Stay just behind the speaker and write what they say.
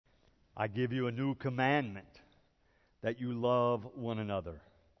I give you a new commandment, that you love one another.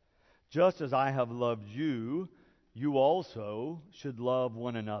 Just as I have loved you, you also should love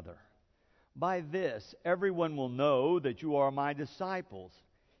one another. By this, everyone will know that you are my disciples,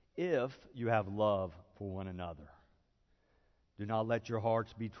 if you have love for one another. Do not let your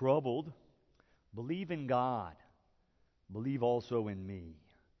hearts be troubled. Believe in God. Believe also in me.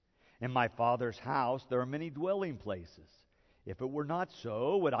 In my Father's house there are many dwelling places. If it were not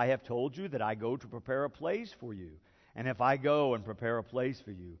so, would I have told you that I go to prepare a place for you? And if I go and prepare a place for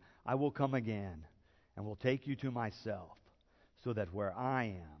you, I will come again and will take you to myself, so that where I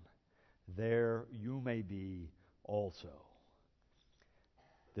am, there you may be also.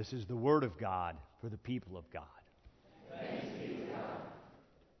 This is the word of God for the people of God. Thanks be to God.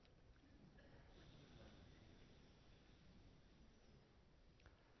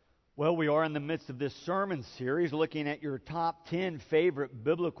 Well, we are in the midst of this sermon series looking at your top 10 favorite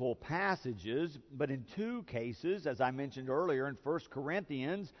biblical passages, but in two cases, as I mentioned earlier, in 1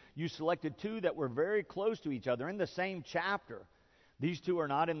 Corinthians, you selected two that were very close to each other in the same chapter. These two are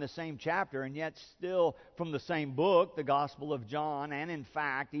not in the same chapter, and yet still from the same book, the Gospel of John, and in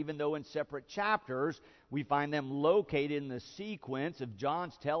fact, even though in separate chapters, we find them located in the sequence of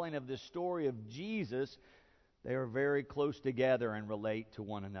John's telling of the story of Jesus. They are very close together and relate to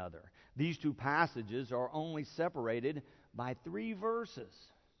one another. These two passages are only separated by 3 verses.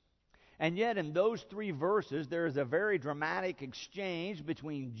 And yet in those 3 verses, there is a very dramatic exchange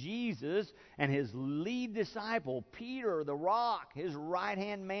between Jesus and his lead disciple, Peter, the rock, his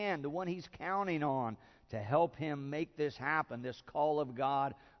right-hand man, the one he's counting on to help him make this happen, this call of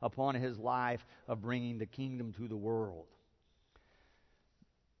God upon his life of bringing the kingdom to the world.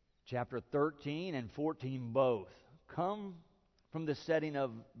 Chapter 13 and 14 both come from the setting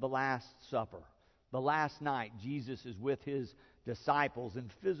of the Last Supper. The last night Jesus is with his disciples in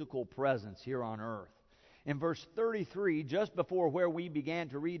physical presence here on earth. In verse 33, just before where we began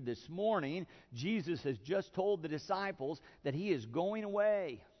to read this morning, Jesus has just told the disciples that he is going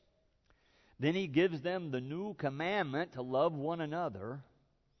away. Then he gives them the new commandment to love one another.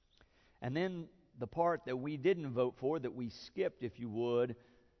 And then the part that we didn't vote for, that we skipped, if you would,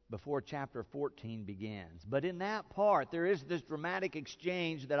 before chapter 14 begins. But in that part, there is this dramatic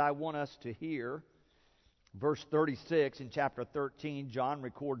exchange that I want us to hear. Verse 36 in chapter 13, John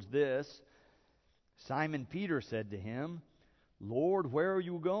records this. Simon Peter said to him, Lord, where are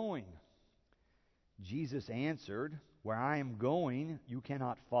you going? Jesus answered, Where I am going, you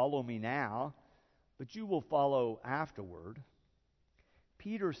cannot follow me now, but you will follow afterward.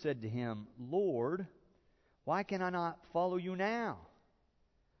 Peter said to him, Lord, why can I not follow you now?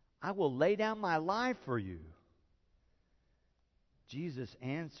 I will lay down my life for you. Jesus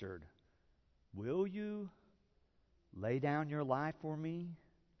answered, Will you lay down your life for me?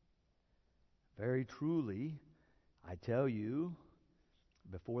 Very truly, I tell you,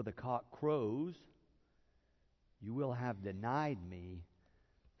 before the cock crows, you will have denied me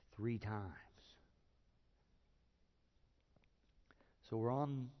 3 times. So we're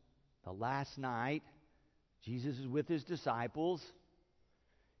on the last night. Jesus is with his disciples.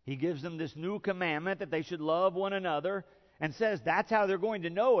 He gives them this new commandment that they should love one another, and says that's how they're going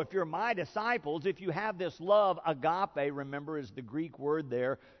to know if you're my disciples, if you have this love. Agape, remember, is the Greek word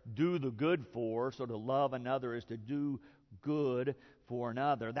there, do the good for. So to love another is to do good for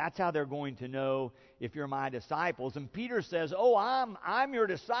another. That's how they're going to know if you're my disciples. And Peter says, oh, I'm your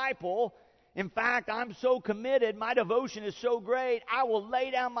disciple. In fact, I'm so committed, my devotion is so great, I will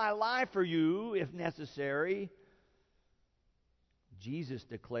lay down my life for you if necessary. Jesus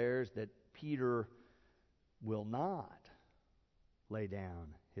declares that Peter will not lay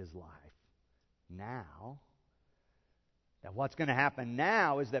down his life now. That what's going to happen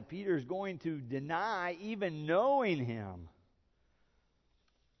now is that Peter is going to deny even knowing him.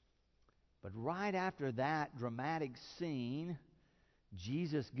 But right after that dramatic scene,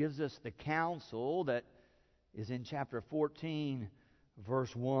 Jesus gives us the counsel that is in chapter 14,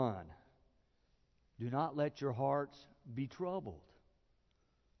 verse 1. Do not let your hearts be troubled.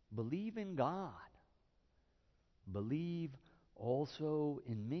 Believe in God. Believe also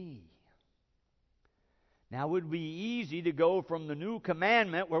in me. Now, it would be easy to go from the new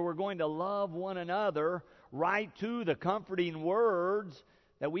commandment where we're going to love one another right to the comforting words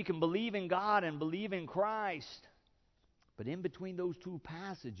that we can believe in God and believe in Christ. But in between those two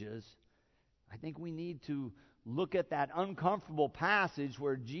passages, I think we need to look at that uncomfortable passage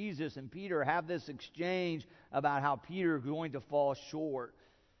where Jesus and Peter have this exchange about how Peter is going to fall short.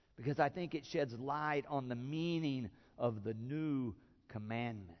 Because I think it sheds light on the meaning of the new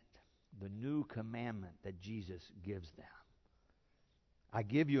commandment. The new commandment that Jesus gives them. I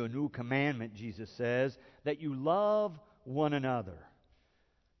give you a new commandment, Jesus says, that you love one another.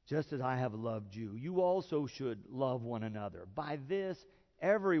 Just as I have loved you, you also should love one another. By this,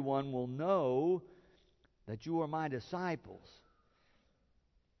 everyone will know that you are my disciples.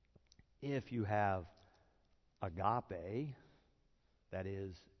 If you have agape, that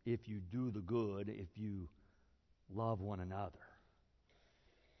is, if you do the good, if you love one another.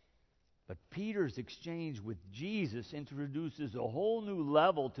 But Peter's exchange with Jesus introduces a whole new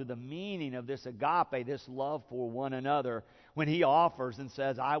level to the meaning of this agape, this love for one another, when he offers and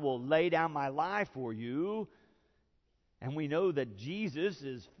says, I will lay down my life for you. And we know that Jesus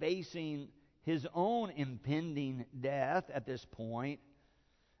is facing his own impending death at this point.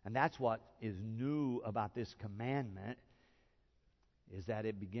 And that's what is new about this commandment, is that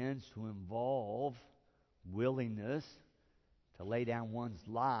it begins to involve willingness to lay down one's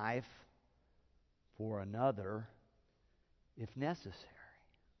life for another if necessary.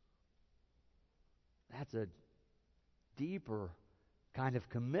 That's a deeper kind of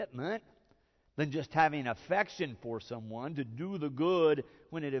commitment than just having affection for someone. To do the good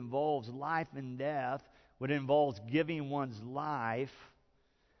when it involves life and death, when it involves giving one's life.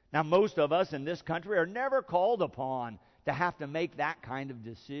 Now, most of us in this country are never called upon to have to make that kind of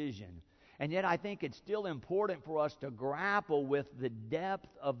decision. And yet I think it's still important for us to grapple with the depth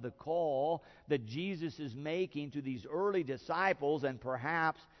of the call that Jesus is making to these early disciples, and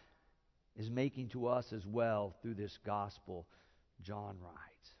perhaps is making to us as well through this gospel John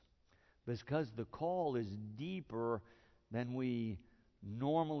writes. Because the call is deeper than we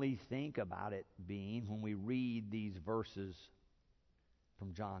normally think about it being when we read these verses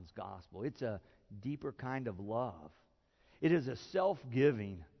from John's gospel. It's a deeper kind of love. It is a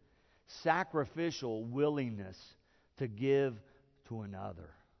self-giving, sacrificial willingness to give to another.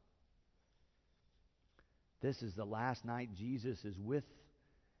 This is the last night Jesus is with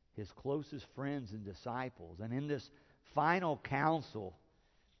his closest friends and disciples. And in this final counsel,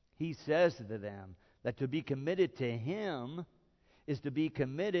 he says to them that to be committed to him is to be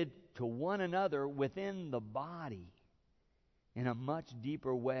committed to one another within the body in a much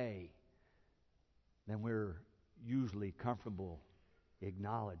deeper way than we're usually comfortable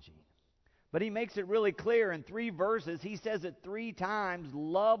acknowledging. But he makes it really clear in 3 verses. He says it 3 times.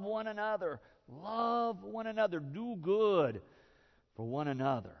 Love one another. Love one another. Do good for one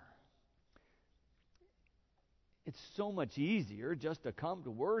another. It's so much easier just to come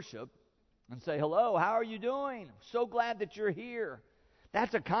to worship and say, hello, how are you doing? So glad that you're here.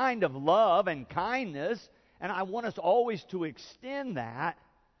 That's a kind of love and kindness, and I want us always to extend that.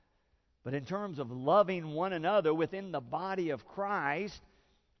 But in terms of loving one another within the body of Christ,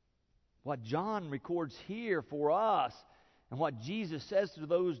 what John records here for us and what Jesus says to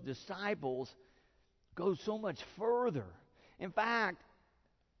those disciples goes so much further. In fact,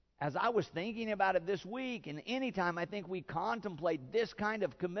 as I was thinking about it this week, and anytime I think we contemplate this kind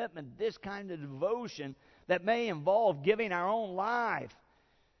of commitment, this kind of devotion that may involve giving our own life,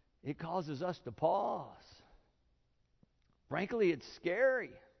 it causes us to pause. Frankly, it's scary.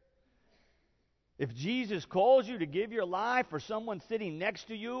 If Jesus calls you to give your life for someone sitting next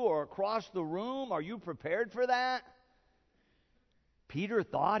to you or across the room, are you prepared for that? Peter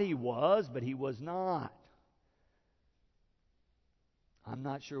thought he was, but he was not. I'm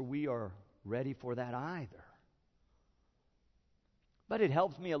not sure we are ready for that either. But it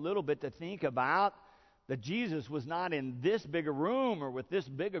helps me a little bit to think about that Jesus was not in this big a room or with this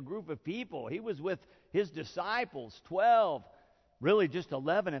big a group of people. He was with his disciples, 12, really just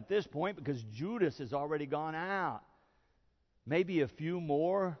 11 at this point, because Judas has already gone out. Maybe a few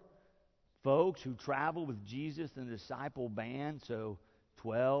more folks who traveled with Jesus in the disciple band, so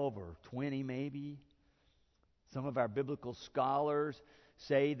 12 or 20 maybe. Some of our biblical scholars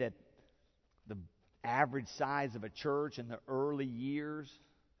say that the average size of a church in the early years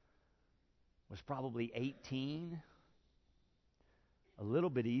was probably 18. A little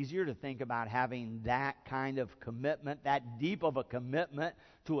bit easier to think about having that kind of commitment, that deep of a commitment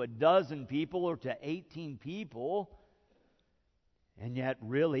to a dozen people or to 18 people. And yet,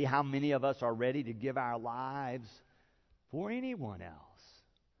 really, how many of us are ready to give our lives for anyone else?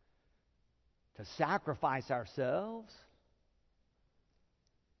 To sacrifice ourselves?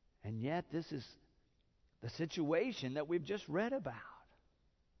 And yet, this is the situation that we've just read about.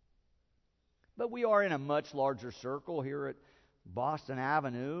 But we are in a much larger circle here at Boston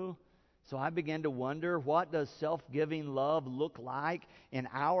Avenue. So I began to wonder, what does self-giving love look like in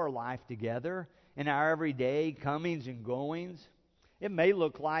our life together, in our everyday comings and goings? It may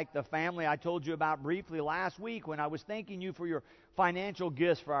look like the family I told you about briefly last week when I was thanking you for your financial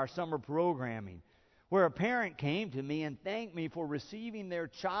gifts for our summer programming. where a parent came to me and thanked me for receiving their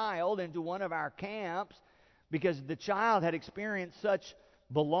child into one of our camps because the child had experienced such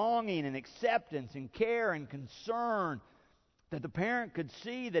belonging and acceptance and care and concern that the parent could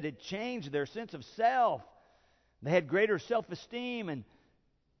see that it changed their sense of self. They had greater self-esteem and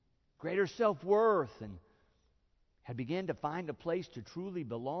greater self-worth and had begun to find a place to truly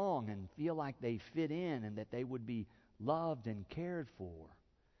belong and feel like they fit in and that they would be loved and cared for.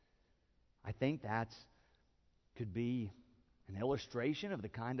 I think that could be an illustration of the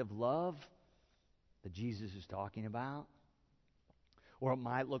kind of love that Jesus is talking about. Or it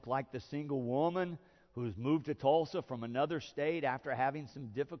might look like the single woman who's moved to Tulsa from another state after having some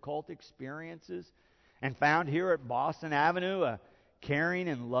difficult experiences and found here at Boston Avenue a caring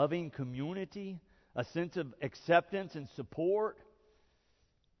and loving community, a sense of acceptance and support.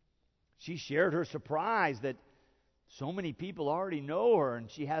 She shared her surprise that so many people already know her, and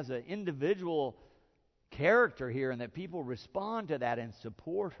she has an individual character here, and that people respond to that and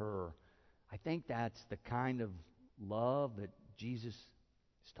support her. I think that's the kind of love that Jesus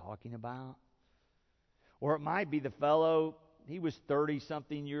is talking about. Or it might be the fellow, he was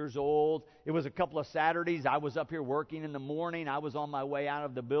 30-something years old. It was a couple of Saturdays. I was up here working in the morning. I was on my way out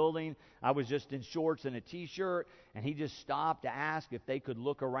of the building. I was just in shorts and a T-shirt, and he just stopped to ask if they could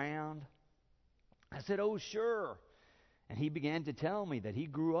look around. I said, "Oh, sure." And he began to tell me that he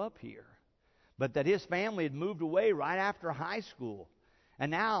grew up here, but that his family had moved away right after high school.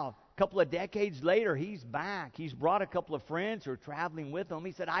 And now, a couple of decades later, he's back. He's brought a couple of friends who are traveling with him.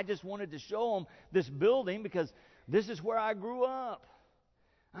 He said, "I just wanted to show them this building because this is where I grew up."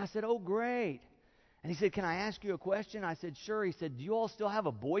 I said, "Oh, great." And he said, "Can I ask you a question?" I said, "Sure." He said, "Do you all still have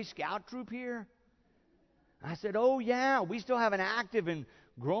a Boy Scout troop here?" I said, "Oh, yeah, we still have an active and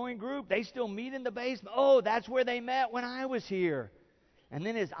growing group. They still meet in the basement." "Oh, that's where they met when I was here." And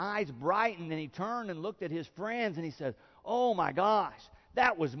then his eyes brightened, and he turned and looked at his friends, and he said, "Oh, my gosh,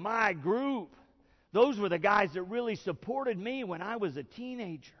 that was my group. Those were the guys that really supported me when I was a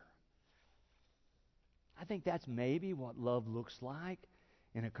teenager." I think that's maybe what love looks like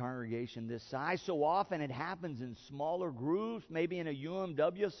in a congregation this size. So often it happens in smaller groups, maybe in a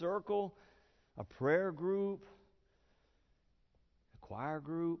UMW circle, a prayer group, a choir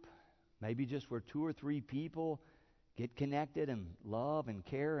group, maybe just where 2 or 3 people get connected and love and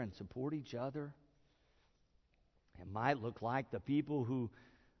care and support each other. It might look like the people who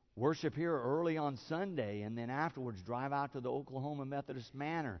worship here early on Sunday and then afterwards drive out to the Oklahoma Methodist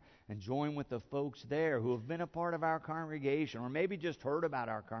Manor and join with the folks there who have been a part of our congregation or maybe just heard about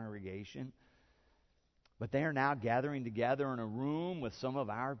our congregation. But they are now gathering together in a room with some of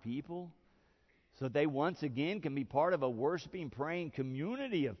our people so they once again can be part of a worshiping, praying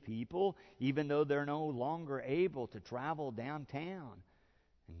community of people, even though they're no longer able to travel downtown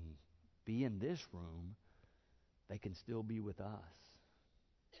and be in this room. They can still be with us.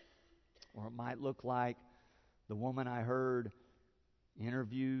 Or it might look like the woman I heard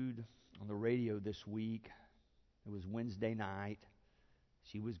interviewed on the radio this week. It was Wednesday night.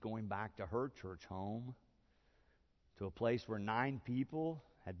 She was going back to her church home, to a place where 9 people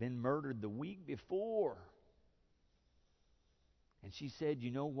had been murdered the week before. And she said,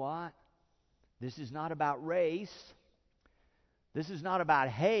 "You know what? This is not about race. This is not about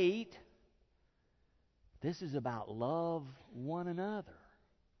hate. This is about love one another."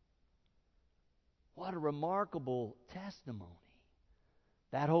 What a remarkable testimony.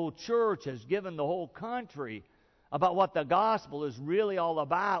 That whole church has given the whole country about what the gospel is really all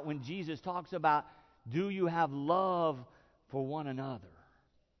about when Jesus talks about, do you have love for one another?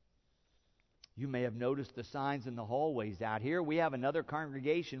 You may have noticed the signs in the hallways out here. We have another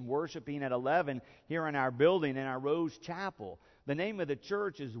congregation worshiping at 11 here in our building in our Rose Chapel. The name of the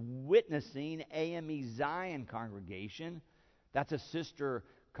church is Witnessing AME Zion Congregation. That's a sister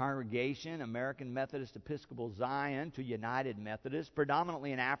congregation, American Methodist Episcopal Zion to United Methodist,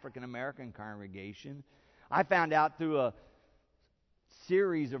 predominantly an African American congregation. I found out through a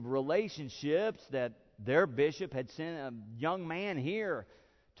series of relationships that their bishop had sent a young man here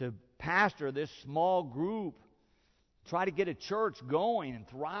to pastor this small group, try to get a church going and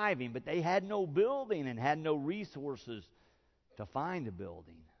thriving, but they had no building and had no resources to find a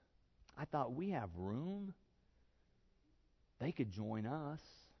building. I thought, we have room. They could join us.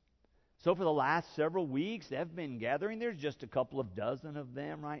 So for the last several weeks, they've been gathering. There's just a couple of dozen of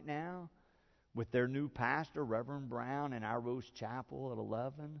them right now with their new pastor, Reverend Brown, in our Rose Chapel at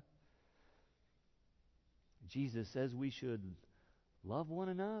 11. Jesus says we should love one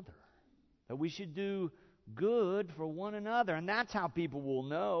another, that we should do good for one another. And that's how people will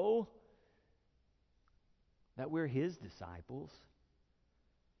know that we're His disciples.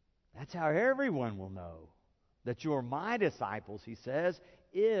 That's how everyone will know that you're my disciples, he says,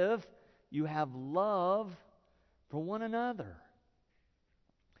 if you have love for one another.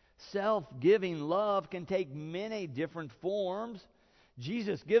 Self-giving love can take many different forms.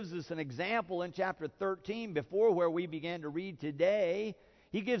 Jesus gives us an example in chapter 13 before where we began to read today.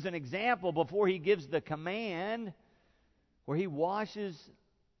 He gives an example before he gives the command where he washes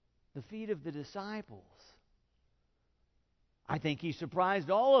the feet of the disciples. I think he surprised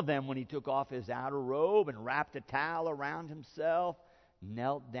all of them when he took off his outer robe and wrapped a towel around himself,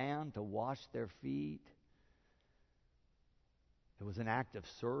 knelt down to wash their feet. It was an act of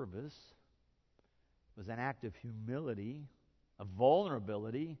service. It was an act of humility, of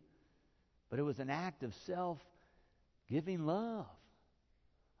vulnerability, but it was an act of self-giving love,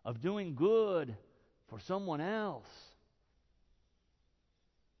 of doing good for someone else.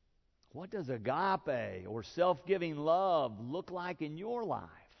 What does agape or self-giving love look like in your life?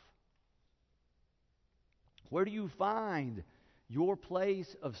 Where do you find your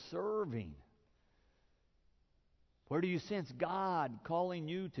place of serving? Where do you sense God calling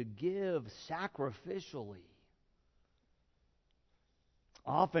you to give sacrificially?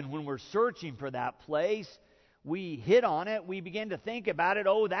 Often when we're searching for that place, we hit on it, we begin to think about it,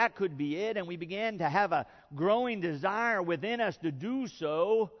 oh, that could be it, and we begin to have a growing desire within us to do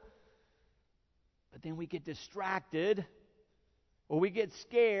so. But then we get distracted, or we get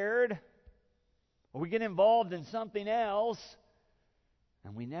scared, or we get involved in something else,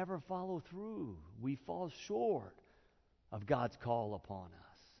 and we never follow through. We fall short of God's call upon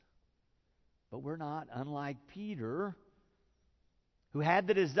us. But we're not unlike Peter, who had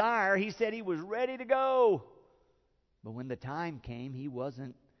the desire. He said he was ready to go. But when the time came, he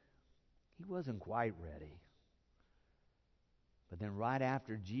wasn't quite ready. But then right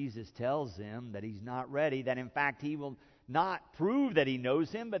after Jesus tells him that he's not ready, that in fact he will not prove that he knows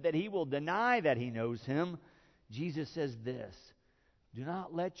him, but that he will deny that he knows him, Jesus says this, "Do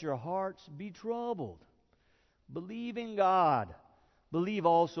not let your hearts be troubled. Believe in God. Believe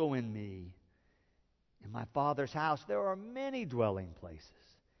also in me. In my Father's house there are many dwelling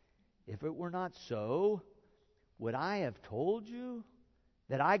places. If it were not so, would I have told you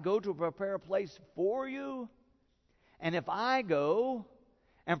that I go to prepare a place for you? And if I go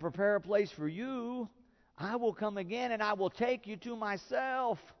and prepare a place for you, I will come again and I will take you to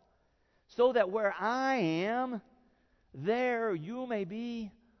myself, so that where I am, there you may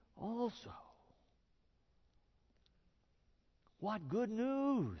be also." What good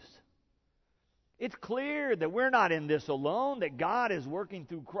news! It's clear that we're not in this alone, that God is working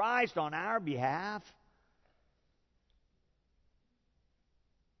through Christ on our behalf.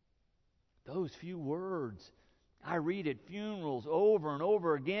 Those few words I read at funerals over and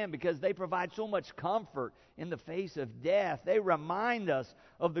over again because they provide so much comfort in the face of death. They remind us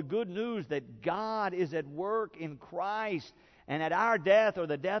of the good news that God is at work in Christ, and at our death or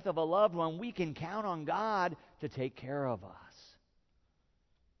the death of a loved one, we can count on God to take care of us.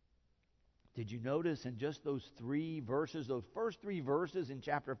 Did you notice in just those first three verses in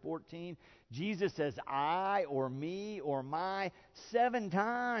chapter 14, Jesus says I or me or my 7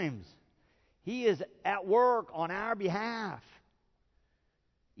 times. He is at work on our behalf.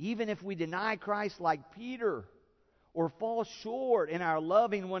 Even if we deny Christ like Peter or fall short in our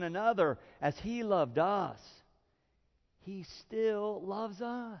loving one another as He loved us, He still loves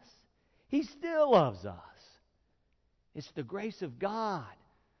us. He still loves us. It's the grace of God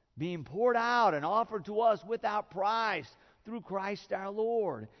being poured out and offered to us without price through Christ our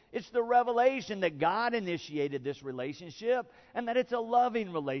Lord. It's the revelation that God initiated this relationship and that it's a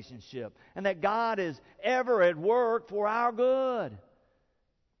loving relationship and that God is ever at work for our good.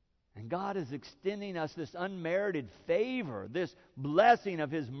 And God is extending us this unmerited favor, this blessing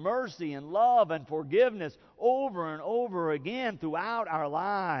of His mercy and love and forgiveness over and over again throughout our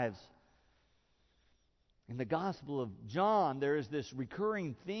lives. In the Gospel of John, there is this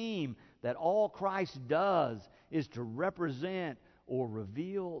recurring theme that all Christ does is to represent or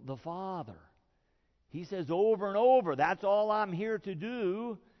reveal the Father. He says over and over, that's all I'm here to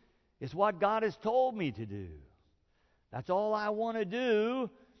do. It's what God has told me to do. That's all I want to do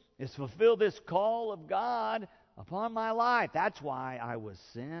is fulfill this call of God upon my life. That's why I was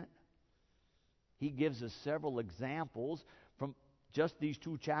sent. He gives us several examples from just these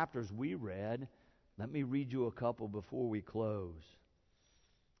 2 chapters we read. Let me read you a couple before we close.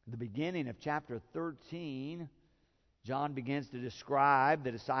 At the beginning of chapter 13, John begins to describe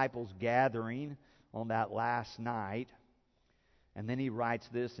the disciples gathering on that last night. And then he writes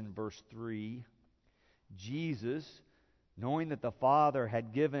this in verse 3. Jesus, knowing that the Father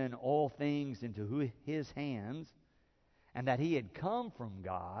had given all things into His hands, and that he had come from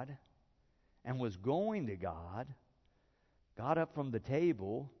God and was going to God, got up from the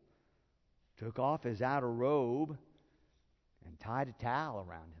table, took off his outer robe, and tied a towel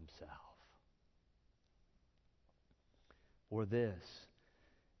around himself. Or this,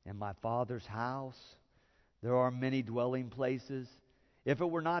 in my Father's house there are many dwelling places. If it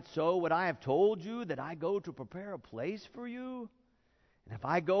were not so, would I have told you that I go to prepare a place for you? And if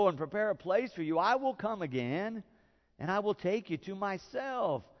I go and prepare a place for you, I will come again, and I will take you to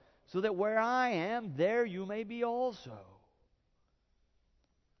myself, so that where I am, there you may be also.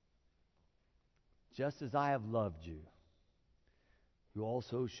 Just as I have loved you, you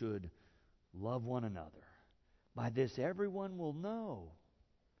also should love one another. By this everyone will know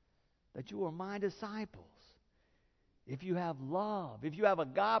that you are my disciples. If you have love, if you have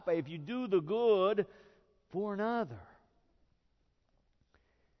agape, if you do the good for another.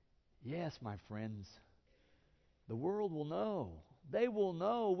 Yes, my friends, the world will know. They will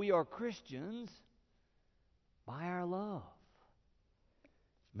know we are Christians by our love.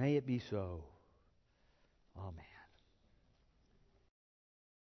 May it be so. Amen.